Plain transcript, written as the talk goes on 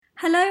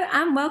Hello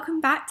and welcome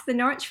back to the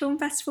Norwich Film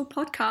Festival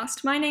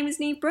podcast. My name is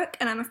Niamh Brook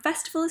and I'm a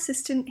festival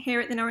assistant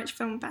here at the Norwich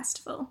Film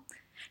Festival.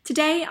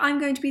 Today I'm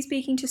going to be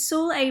speaking to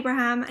Saul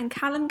Abraham and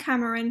Callum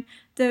Cameron,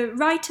 the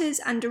writers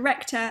and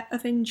director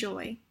of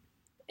Enjoy.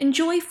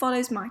 Enjoy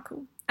follows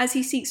Michael as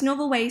he seeks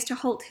novel ways to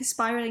halt his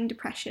spiralling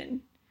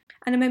depression,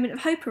 and a moment of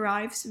hope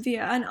arrives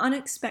via an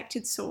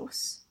unexpected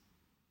source.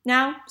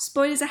 Now,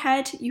 spoilers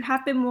ahead, you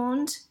have been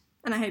warned,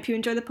 and I hope you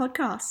enjoy the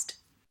podcast.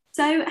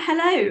 So,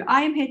 hello,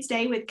 I am here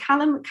today with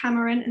Callum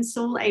Cameron and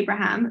Saul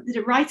Abraham, the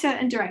writer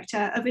and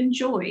director of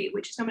Enjoy,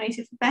 which is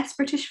nominated for Best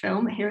British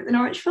Film here at the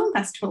Norwich Film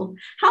Festival.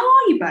 How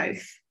are you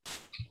both?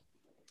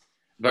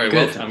 Very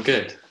good, well. I'm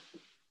good.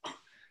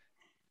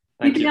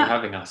 Thank you for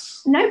having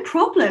us. No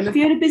problem. Have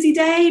you had a busy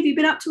day? Have you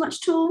been up to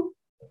much at all?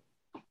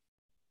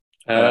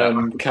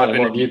 Callum,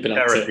 what have you been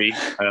up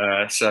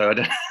to? So I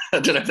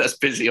don't know if that's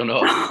busy or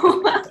not.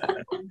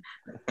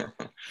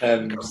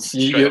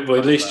 Well,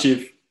 at least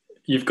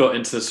you've got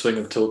into the swing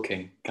of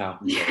talking, Cal.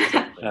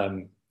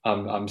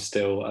 I've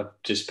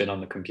just been on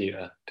the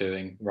computer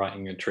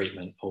writing a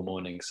treatment all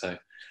morning, so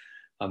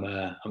I'm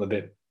a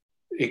bit.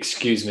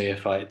 Excuse me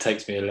if it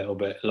takes me a little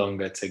bit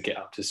longer to get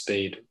up to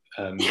speed.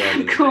 Of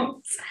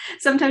course.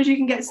 Sometimes you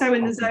can get so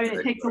in the zone,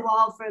 it takes a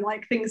while for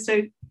things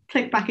to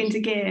click back into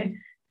gear.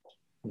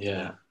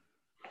 Yeah.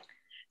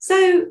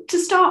 So to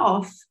start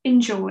off,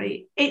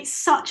 Enjoy. It's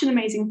such an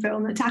amazing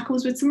film that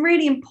tackles with some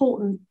really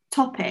important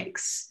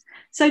topics.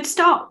 So to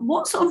start,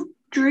 what sort of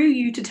drew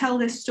you to tell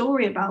this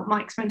story about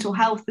Mike's mental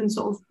health and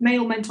sort of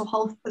male mental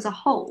health as a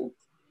whole?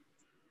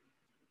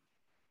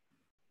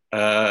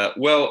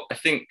 Well, I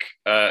think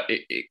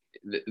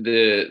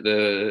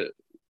the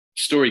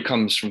story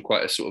comes from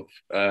quite a sort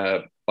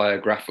of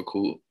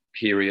biographical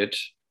period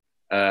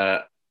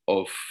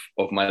of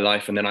my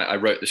life, and then I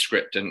wrote the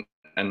script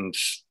and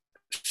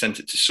sent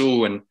it to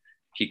Saul, and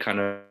he kind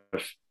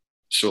of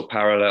saw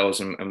parallels,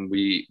 and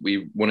we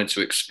wanted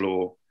to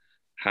explore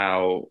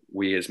how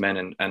we as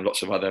men and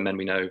lots of other men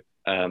we know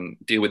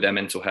deal with their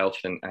mental health,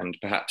 and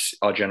perhaps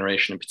our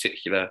generation in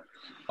particular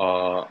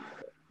are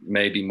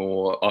maybe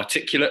more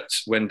articulate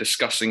when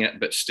discussing it,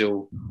 but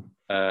still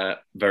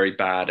very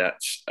bad at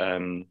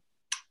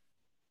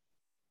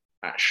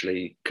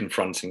actually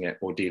confronting it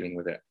or dealing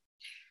with it.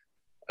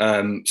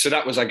 So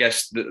that was, I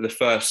guess, the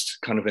first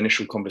kind of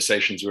initial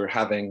conversations we were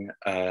having,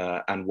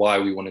 and why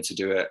we wanted to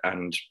do it,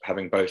 and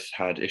having both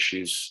had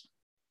issues,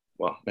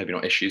 well, maybe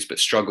not issues, but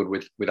struggled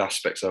with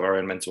aspects of our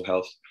own mental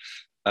health.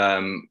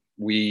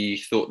 We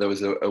thought there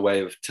was a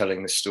way of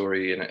telling this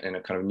story in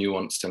a kind of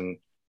nuanced and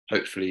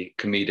hopefully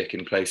comedic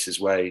in places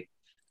way.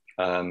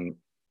 And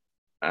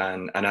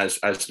as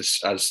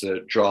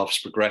the drafts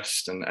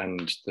progressed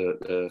and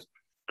the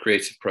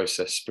creative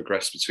process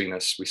progressed between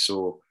us, we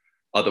saw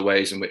other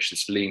ways in which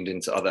this leaned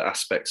into other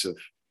aspects of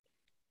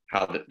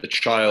how the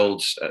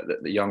child,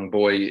 the young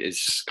boy,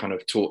 is kind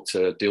of taught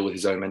to deal with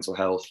his own mental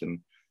health, and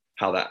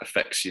how that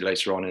affects you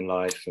later on in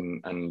life,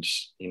 and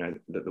you know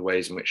the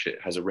ways in which it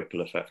has a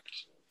ripple effect.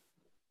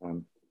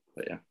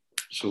 But yeah,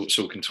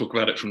 Saul can talk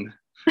about it from the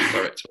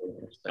director.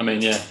 I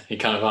mean, yeah, he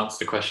kind of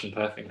answered the question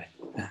perfectly.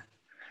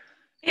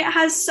 It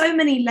has so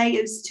many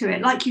layers to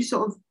it, like you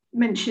sort of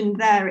mentioned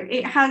there.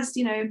 It has,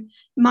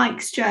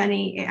 Mike's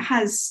journey. It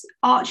has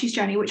Archie's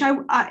journey, which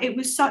it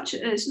was such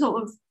a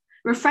sort of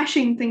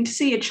refreshing thing to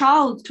see a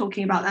child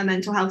talking about their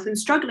mental health and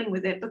struggling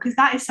with it, because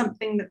that is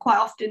something that quite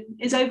often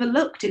is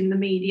overlooked in the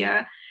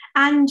media.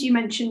 And you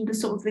mentioned the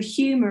sort of the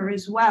humour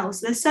as well.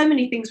 So there's so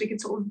many things we can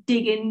sort of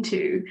dig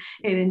into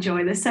and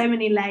enjoy. There's so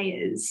many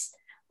layers.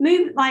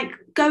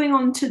 Going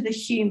on to the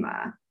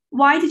humour,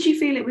 why did you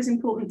feel it was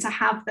important to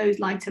have those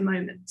lighter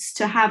moments,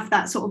 to have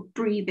that sort of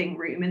breathing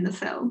room in the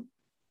film?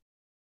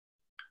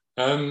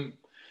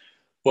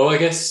 Well, I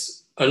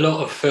guess a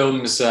lot of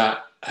films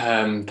that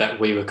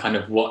we were kind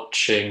of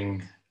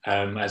watching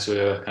as we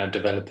were kind of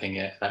developing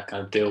it, that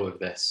kind of deal with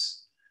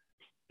this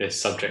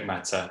subject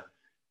matter,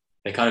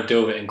 they kind of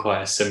deal with it in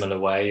quite a similar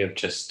way of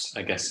just,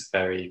 I guess,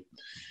 very,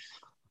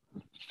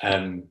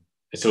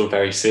 it's all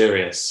very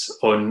serious.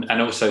 And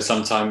also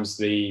sometimes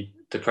the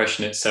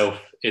depression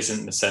itself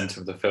isn't the center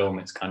of the film.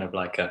 It's kind of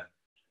like a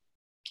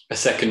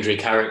secondary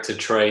character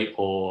trait,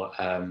 or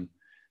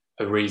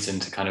a reason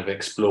to kind of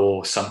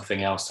explore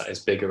something else that is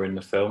bigger in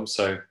the film.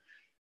 So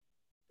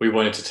we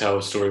wanted to tell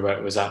a story where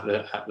it was at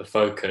the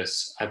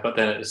focus, but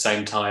then at the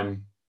same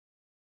time,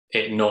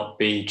 it not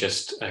be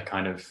just a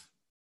kind of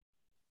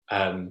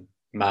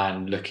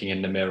man looking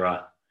in the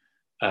mirror,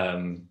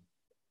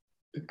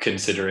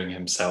 considering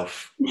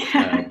himself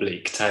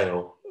bleak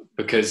tale.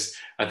 Because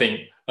I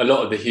think a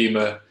lot of the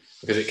humour,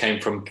 because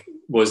it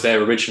was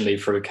there originally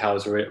through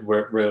Cal's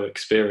real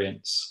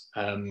experience,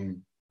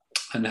 and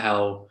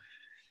how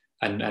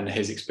and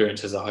his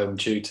experience as a home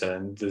tutor,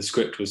 and the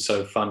script was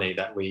so funny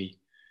that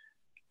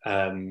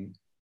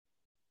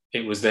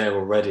it was there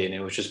already, and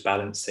it was just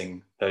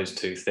balancing those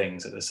two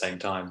things at the same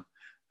time.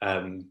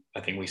 I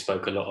think we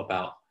spoke a lot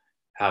about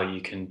how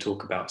you can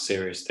talk about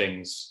serious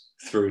things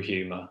through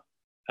humour,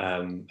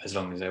 as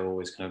long as they're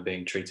always kind of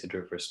being treated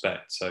with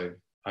respect. So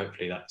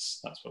hopefully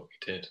that's what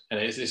we did. And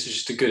it's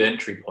just a good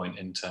entry point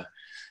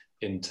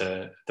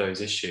into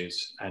those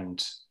issues.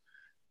 And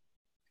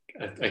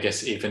I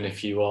guess even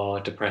if you are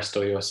depressed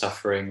or you're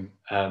suffering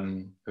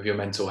with your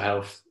mental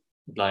health,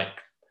 like,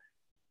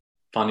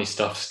 funny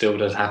stuff still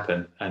does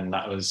happen, and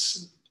that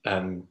was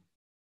kind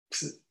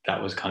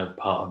of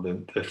part of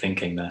the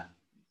thinking there.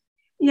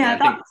 Yeah,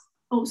 that's.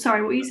 Oh,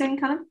 sorry, what were you saying,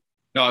 Callum?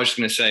 No, I was just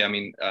going to say. I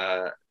mean,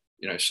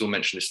 Saul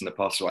mentioned this in the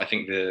past. So I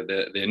think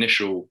the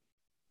initial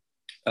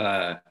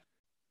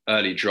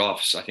early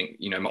drafts, I think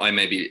I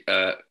maybe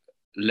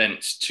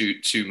lent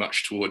too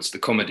much towards the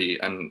comedy,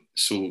 and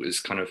Saul is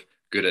kind of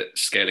good at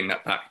scaling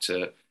that back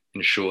to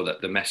ensure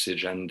that the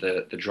message and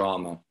the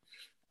drama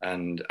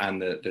and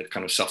the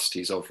kind of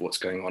subtleties of what's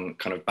going on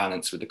kind of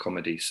balance with the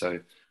comedy. So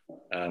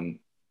I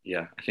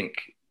think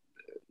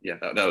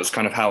that was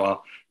kind of how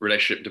our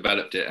relationship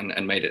developed it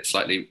and made it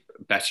slightly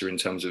better in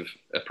terms of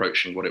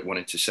approaching what it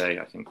wanted to say,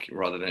 I think,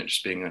 rather than it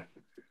just being a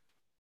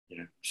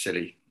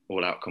silly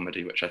all-out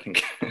comedy, which I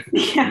think in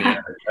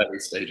the early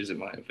stages it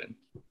might have been.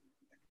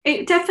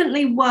 It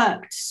definitely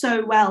worked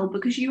so well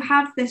because you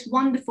have this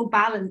wonderful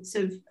balance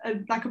of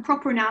like a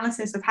proper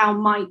analysis of how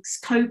Mike's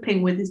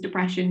coping with his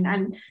depression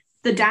and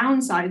the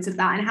downsides of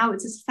that and how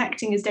it's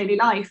affecting his daily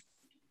life.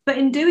 But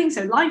in doing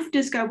so, life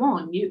does go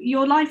on.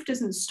 Your life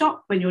doesn't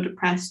stop when you're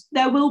depressed.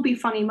 There will be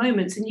funny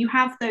moments, and you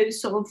have those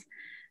sort of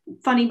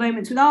funny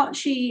moments with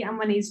Archie and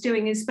when he's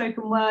doing his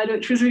spoken word,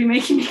 which was really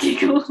making me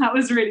giggle. That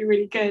was really,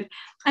 really good.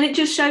 And it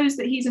just shows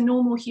that he's a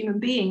normal human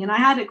being. And I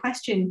had a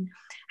question.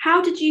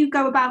 How did you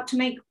go about to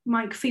make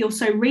Mike feel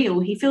so real?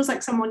 He feels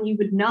like someone you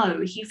would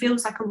know. He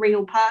feels like a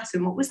real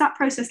person. What was that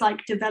process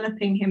like,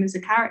 developing him as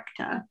a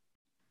character?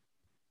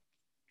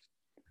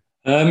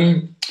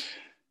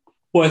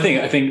 Well,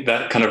 I think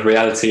that kind of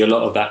reality, a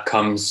lot of that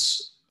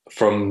comes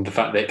from the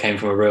fact that it came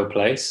from a real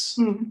place.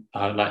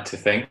 I'd like to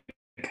think,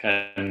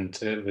 and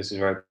it was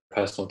very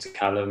personal to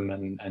Callum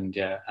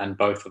and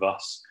both of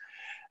us.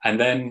 And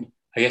then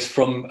I guess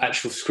from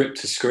actual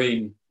script to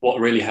screen, what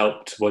really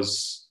helped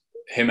was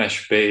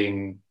Himesh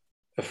being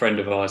a friend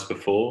of ours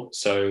before.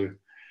 So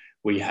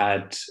we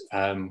had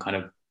kind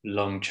of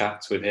long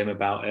chats with him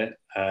about it,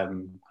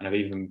 kind of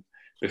even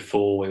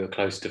before we were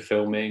close to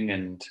filming,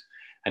 and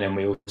then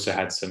we also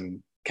had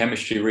some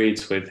chemistry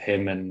reads with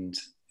him and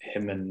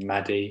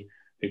Maddie,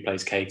 who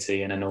plays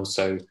Katie, and then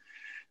also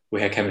we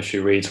had chemistry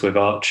reads with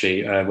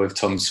Archie, with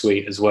Tom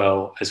Sweet as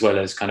well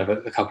as kind of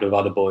a couple of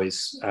other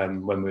boys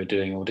when we were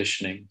doing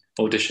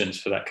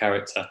auditions for that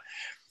character.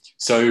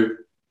 So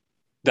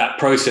that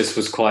process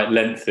was quite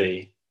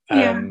lengthy,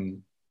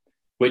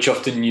 which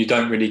often you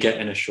don't really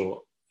get in a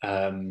short.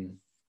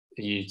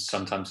 You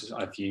sometimes,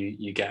 if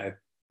you get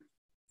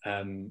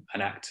an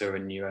actor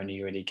and you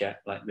only really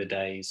get like the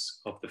days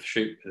of the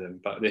shoot with them.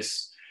 But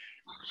this,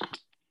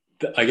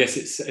 I guess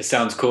it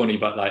sounds corny,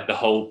 but like the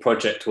whole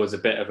project was a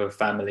bit of a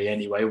family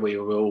anyway. We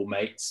were all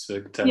mates,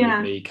 in terms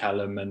of me,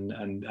 Callum,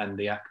 and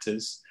the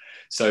actors.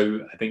 So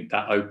I think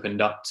that opened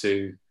up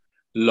to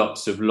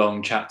lots of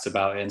long chats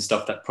about it and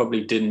stuff that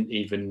probably didn't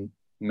even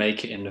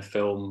make it in the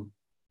film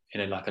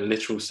in like a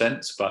literal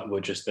sense, but were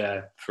just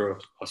there for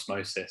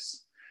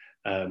osmosis.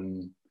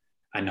 And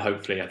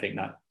hopefully I think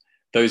that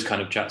those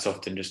kind of chats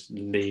often just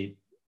lead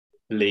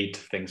to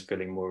things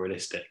feeling more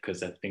realistic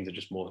because things are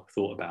just more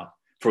thought about.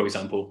 For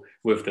example,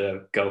 with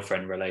the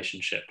girlfriend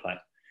relationship, like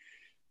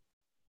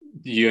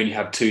you only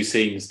have 2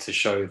 scenes to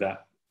show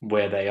that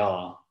where they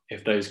are.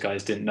 If those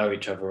guys didn't know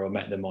each other or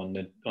met them on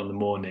the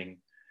morning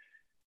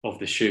of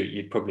the shoot,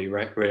 you'd probably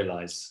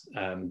realise.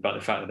 But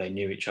the fact that they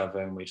knew each other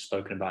and we've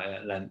spoken about it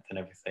at length and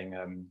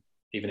everything,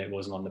 even if it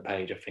wasn't on the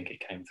page, I think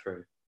it came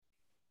through.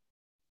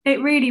 It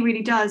really,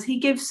 really does. He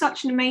gives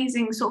such an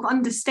amazing sort of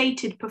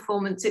understated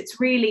performance. It's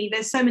really,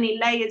 there's so many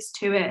layers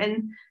to it.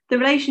 And the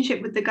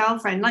relationship with the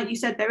girlfriend, like you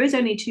said, there is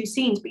only 2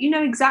 scenes, but you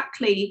know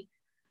exactly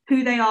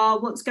who they are,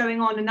 what's going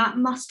on. And that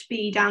must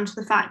be down to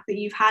the fact that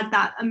you've had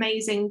that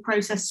amazing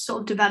process to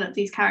sort of develop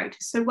these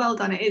characters. So well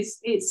done.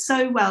 It's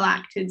so well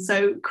acted.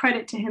 So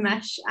credit to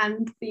Himesh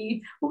and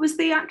what was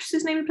the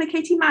actress's name who played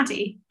Katie?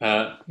 Maddie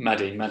Hill,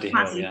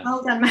 yeah.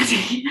 Well done,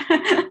 Maddie.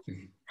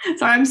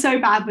 Sorry, I'm so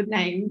bad with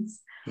names.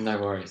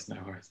 No worries.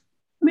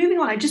 Moving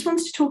on, I just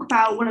wanted to talk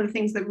about one of the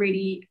things that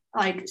really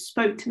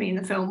spoke to me in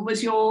the film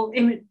was your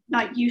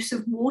use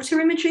of water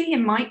imagery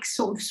in Mike's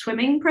sort of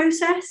swimming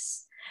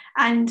process.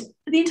 And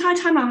the entire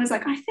time I was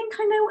like, I think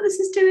I know what this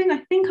is doing. I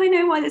think I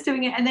know why it's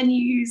doing it. And then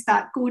you use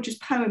that gorgeous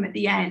poem at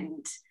the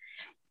end.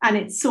 And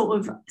it's sort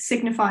of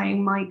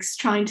signifying Mike's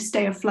trying to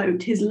stay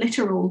afloat, his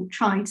literal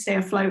trying to stay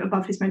afloat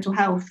above his mental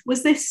health.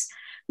 Was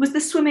the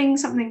swimming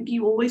something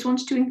you always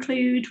wanted to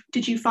include?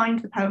 Did you find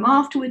the poem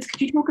afterwards?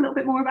 Could you talk a little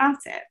bit more about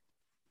it?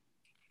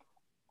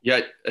 Yeah,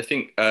 I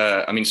think,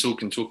 Saul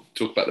can talk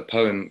about the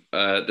poem,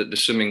 that the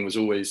swimming was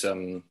always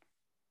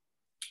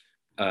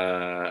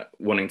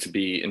wanting to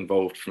be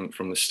involved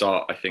from the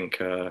start, I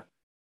think,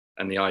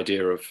 and the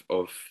idea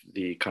of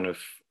the kind of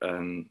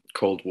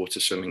cold water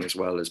swimming as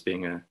well as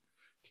being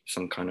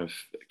some kind of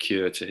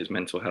cure to his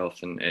mental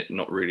health and it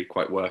not really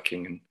quite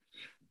working.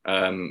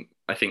 And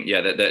think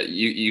that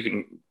you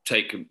can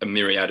take a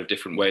myriad of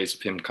different ways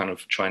of him kind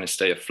of trying to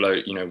stay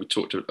afloat. You know, we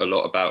talked a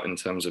lot about in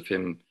terms of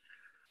him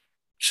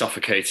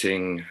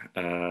suffocating.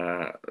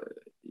 I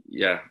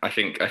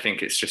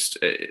think it's just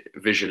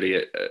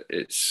visually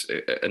it's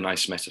a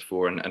nice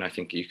metaphor, and I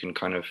think you can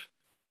kind of,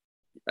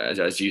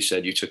 as you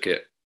said, you took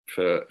it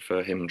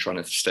for him trying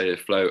to stay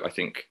afloat. I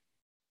think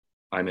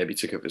I maybe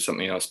took it for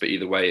something else, but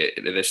either way,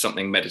 there's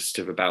something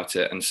meditative about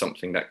it, and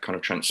something that kind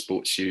of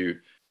transports you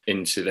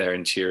into their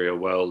interior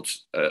world.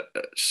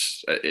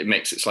 It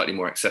makes it slightly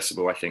more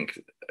accessible, I think,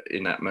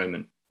 in that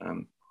moment.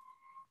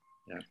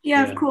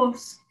 Yeah, of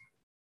course.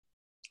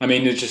 I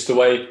mean, it's just the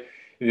way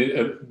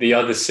the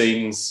other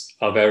scenes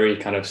are very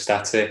kind of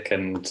static,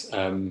 and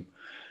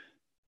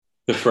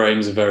the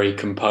frames are very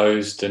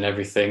composed and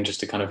everything, just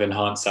to kind of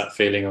enhance that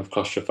feeling of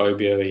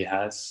claustrophobia he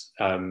has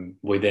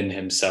within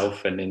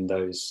himself and in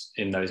those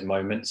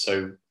moments.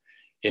 So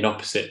in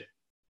opposite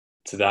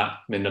to that,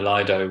 in the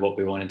Lido, what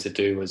we wanted to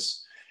do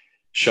was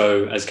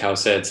show, as Cal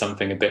said,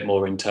 something a bit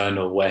more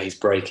internal, where he's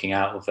breaking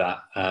out of that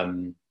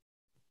and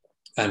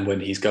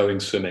when he's going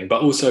swimming.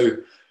 But also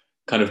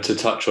kind of to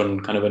touch on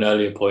kind of an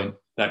earlier point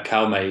that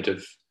Cal made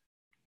of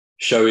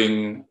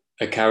showing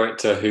a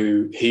character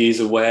who he is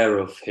aware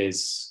of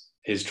his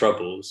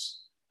troubles,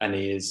 and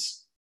he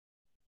is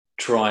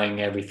trying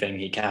everything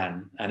he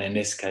can. And in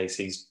this case,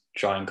 he's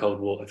trying cold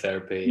water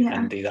therapy,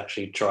 and he's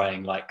actually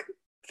trying like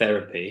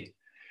therapy.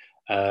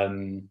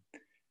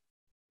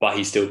 But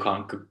he still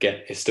can't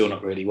get, it's still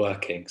not really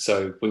working.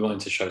 So we wanted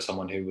to show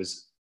someone who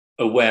was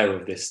aware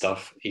of this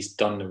stuff. He's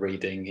done the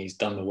reading, he's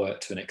done the work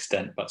to an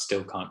extent, but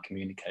still can't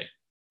communicate.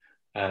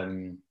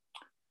 And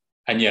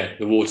yeah,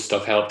 the water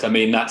stuff helped. I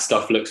mean, that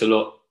stuff looks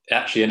it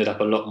actually ended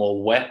up a lot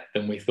more wet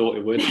than we thought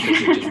it would,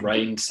 because it just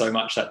rained so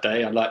much that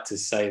day. I'd like to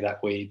say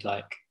that we'd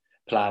like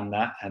planned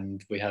that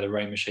and we had a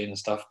rain machine and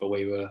stuff, but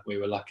we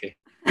were lucky.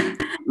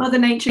 Mother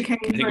Nature came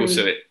I think through.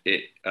 also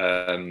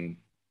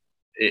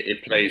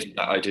it plays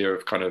that idea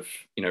of kind of,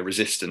 you know,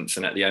 resistance,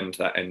 and at the end,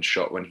 that end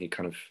shot when he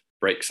kind of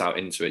breaks out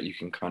into it, you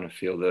can kind of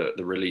feel the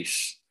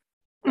release.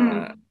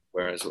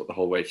 Whereas the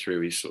whole way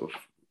through, he's sort of,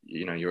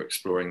 you know, you're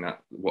exploring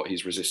that, what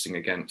he's resisting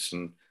against,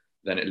 and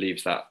then it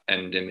leaves that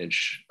end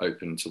image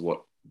open to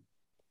what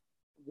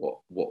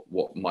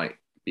might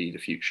be the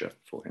future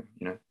for him,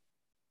 you know.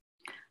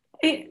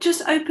 It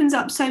just opens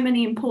up so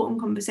many important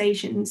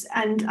conversations,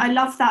 and I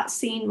love that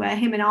scene where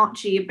him and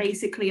Archie are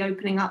basically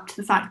opening up to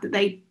the fact that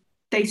they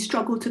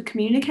struggle to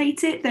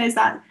communicate it. There's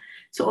that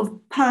sort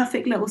of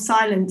perfect little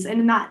silence,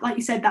 and that, like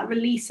you said, that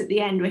release at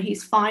the end where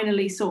he's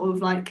finally sort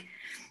of like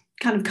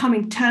kind of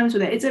coming to terms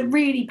with it. It's a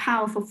really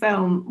powerful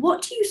film.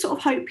 What do you sort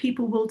of hope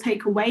people will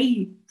take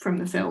away from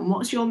the film?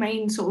 What's your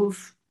main sort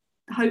of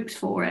hopes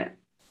for it?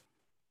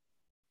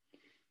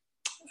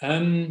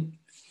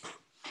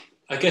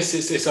 I guess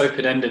it's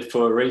open-ended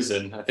for a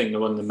reason. I think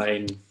one of the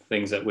main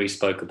things that we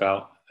spoke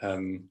about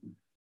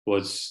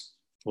was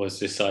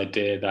this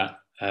idea that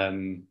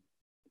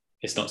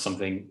it's not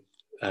something,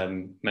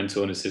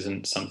 mental illness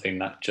isn't something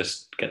that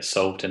just gets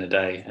solved in a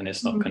day, and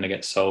it's not going to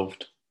get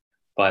solved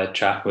by a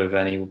chat with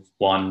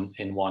anyone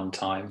in one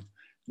time.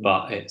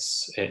 But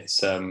it's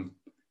not to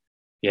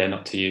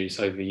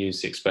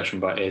overuse the expression,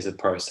 but it is a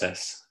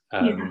process.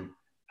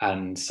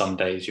 And some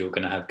days you're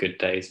going to have good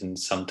days, and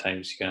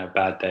sometimes you're going to have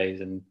bad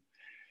days, and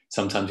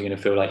sometimes you're going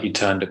to feel like you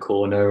turned a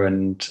corner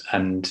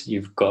and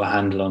you've got a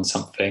handle on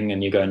something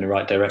and you go in the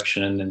right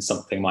direction, and then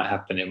something might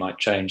happen, it might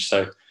change.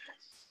 So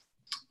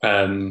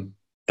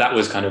that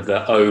was kind of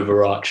the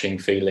overarching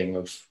feeling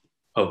of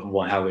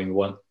how we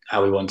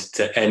wanted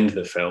to end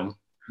the film.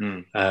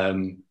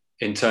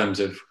 In terms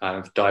of kind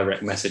of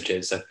direct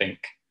messages, I think,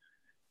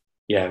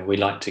 we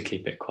like to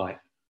keep it quite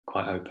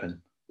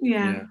open.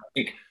 I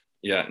think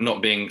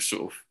not being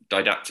sort of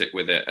didactic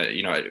with it.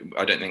 You know,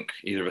 I don't think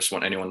either of us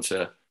want anyone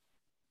to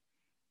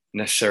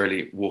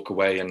necessarily walk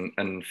away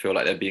and feel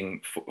like they're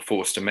being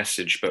forced a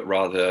message, but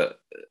rather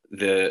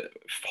the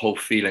whole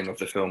feeling of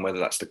the film, whether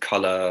that's the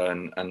color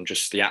and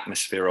just the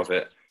atmosphere of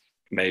it.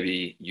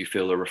 Maybe you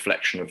feel a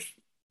reflection of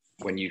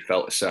when you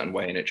felt a certain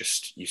way, and it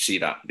just, you see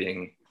that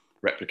being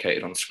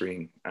replicated on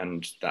screen,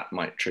 and that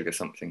might trigger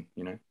something,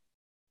 you know.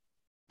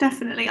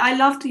 Definitely. I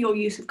loved your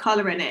use of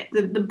colour in it,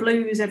 the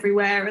blues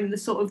everywhere, and the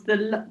sort of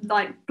the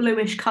like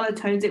bluish colour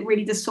tones. It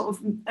really does sort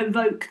of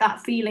evoke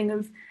that feeling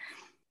of,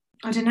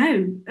 I don't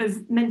know,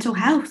 of mental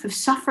health, of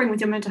suffering with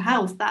your mental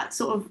health, that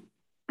sort of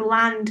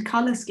bland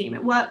colour scheme.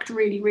 It worked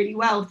really, really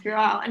well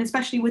throughout, and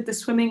especially with the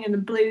swimming and the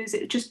blues,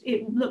 it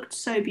looked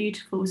so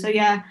beautiful. So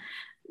yeah,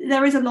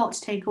 there is a lot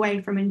to take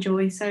away from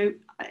Enjoy. So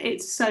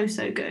it's so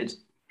good.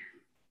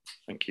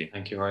 Thank you.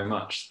 Thank you very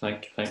much.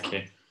 Thank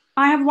you.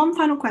 I have one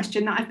final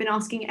question that I've been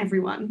asking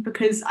everyone,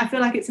 because I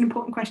feel like it's an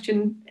important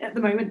question at the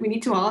moment we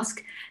need to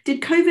ask.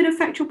 Did COVID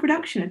affect your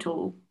production at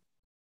all?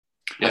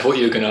 I thought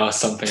you were going to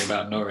ask something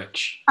about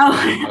Norwich.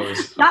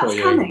 That's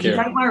coming,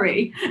 don't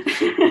worry.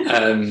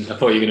 I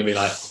thought you were going to be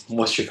like,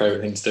 what's your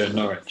favourite thing to do in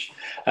Norwich?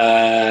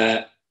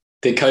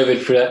 Did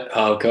COVID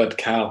oh God,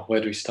 Cal,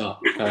 where do we start?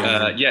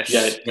 Yes.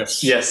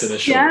 Yes, in a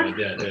short word.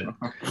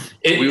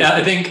 Yeah.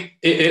 I think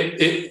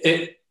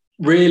it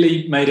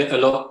really made it a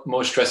lot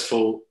more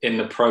stressful in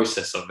the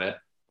process of it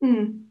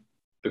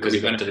because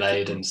it got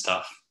delayed and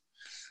stuff,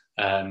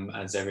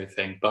 as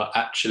everything. But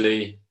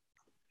actually,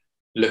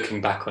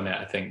 looking back on it,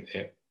 I think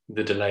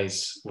the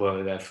delays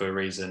were there for a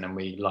reason, and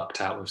we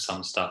lucked out with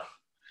some stuff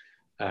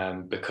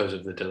because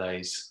of the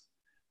delays.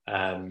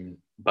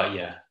 But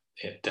yeah,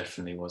 it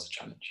definitely was a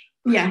challenge.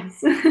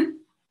 Yes.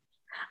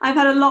 I've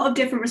had a lot of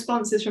different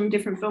responses from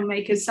different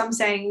filmmakers, some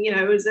saying,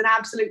 it was an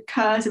absolute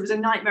curse, it was a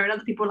nightmare, and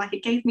other people like,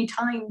 it gave me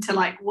time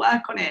to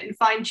work on it and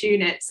fine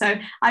tune it. So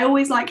I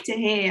always like to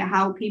hear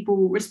how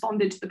people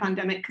responded to the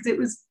pandemic, because it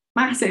was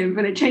massive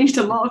and it changed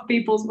a lot of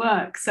people's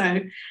work. So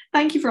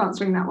thank you for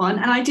answering that one.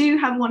 And I do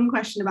have one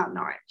question about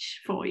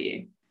Norwich for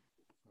you.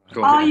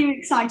 Are you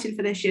excited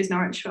for this year's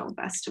Norwich Film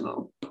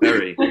Festival?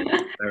 Very,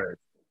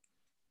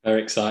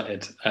 very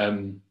excited.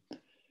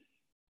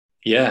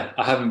 Yeah,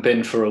 I haven't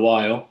been for a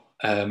while.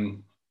 I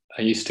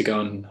used to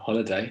go on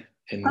holiday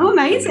in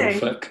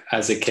Norfolk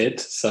as a kid,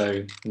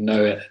 so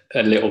know it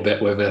a little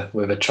bit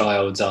with a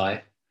child's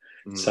eye.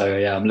 So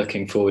yeah, I'm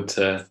looking forward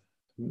to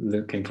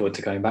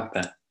going back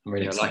there. I'm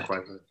really excited.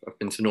 Likewise, I've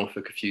been to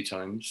Norfolk a few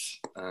times,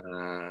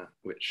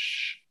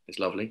 which is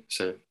lovely.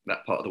 So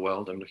that part of the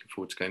world, I'm looking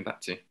forward to going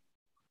back to.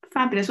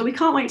 Fabulous. Well, we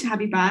can't wait to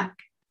have you back.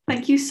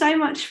 Thank you so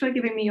much for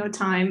giving me your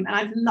time, and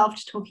I've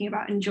loved talking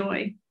about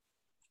Enjoy.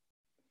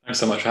 Thanks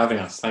so much for having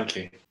us. Thank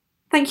you.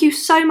 Thank you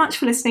so much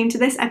for listening to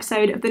this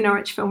episode of the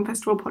Norwich Film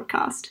Festival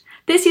podcast.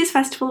 This year's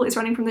festival is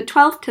running from the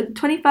 12th to the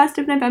 21st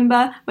of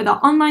November, with our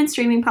online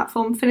streaming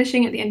platform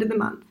finishing at the end of the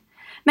month.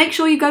 Make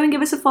sure you go and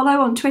give us a follow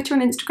on Twitter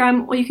and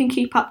Instagram, or you can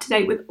keep up to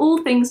date with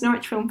all things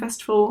Norwich Film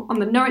Festival on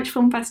the Norwich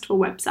Film Festival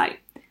website.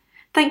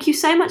 Thank you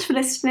so much for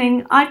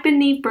listening. I've been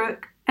Niamh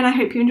Brook, and I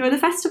hope you enjoy the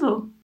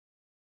festival.